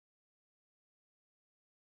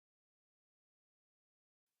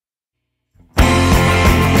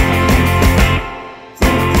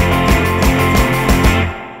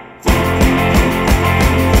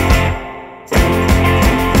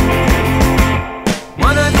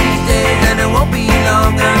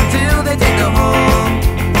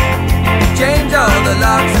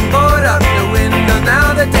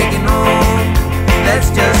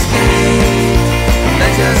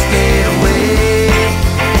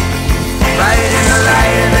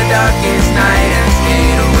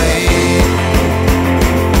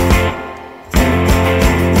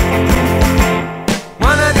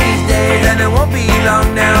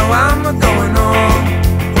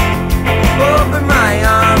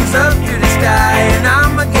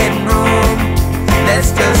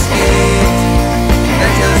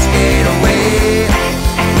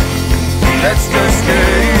Let's just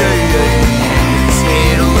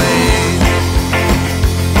skate away.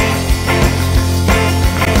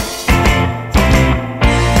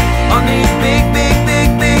 On these big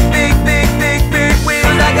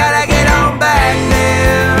wheels, I gotta get on back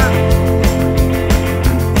there.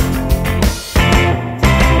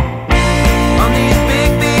 On these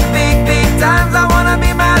big times, I wanna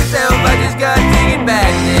be myself. I just gotta take it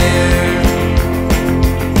back there.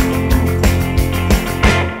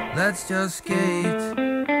 Let's just skate.